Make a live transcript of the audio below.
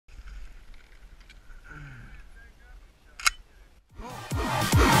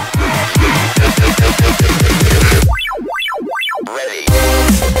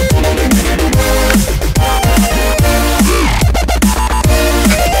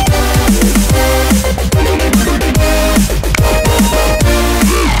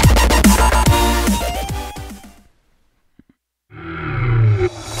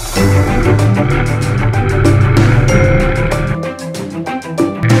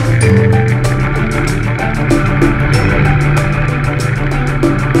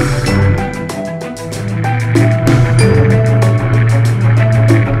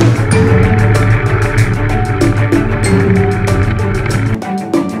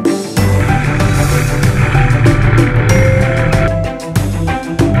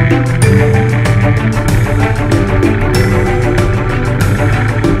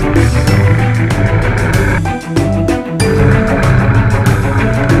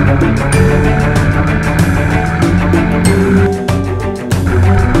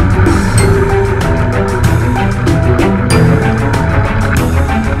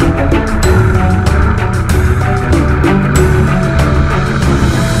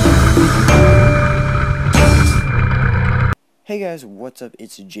Hey guys, what's up?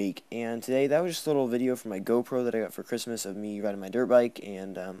 It's Jake, and today that was just a little video from my GoPro that I got for Christmas of me riding my dirt bike,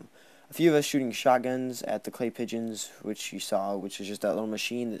 and a few of us shooting shotguns at the clay pigeons, which you saw, which is just that little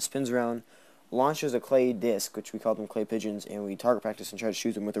machine that spins around, launches a clay disc, which we call them clay pigeons, and we target practice and try to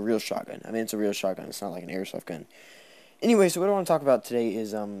shoot them with a real shotgun. I mean, it's a real shotgun, it's not like an airsoft gun. Anyway, so what I want to talk about today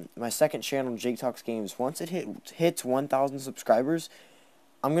is my second channel, Jake Talks Games. Once it hits 1,000 subscribers,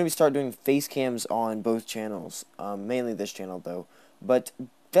 I'm going to start doing face cams on both channels, mainly this channel though, but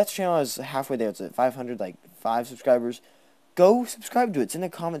that channel is halfway there. It's at 500, like 5 subscribers. Go subscribe to it. It's in the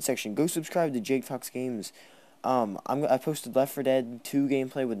comment section. Go subscribe to Jake Talks Games. I posted Left 4 Dead 2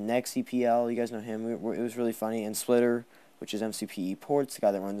 gameplay with Next CPL. You guys know him. It was really funny. And Splitter, which is MCPE Ports, the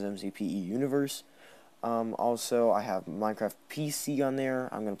guy that runs MCPE Universe. Also, I have Minecraft PC on there.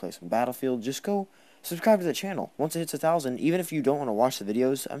 I'm going to play some Battlefield. Just go subscribe to the channel. Once it hits 1,000, even if you don't want to watch the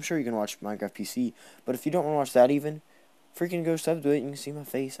videos, I'm sure you can watch Minecraft PC, but if you don't want to watch that even, freaking go sub to it. You can see my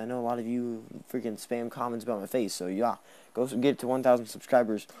face. I know a lot of you freaking spam comments about my face, so yeah, go get it to 1,000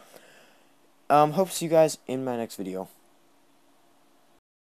 subscribers. Hope to see you guys in my next video.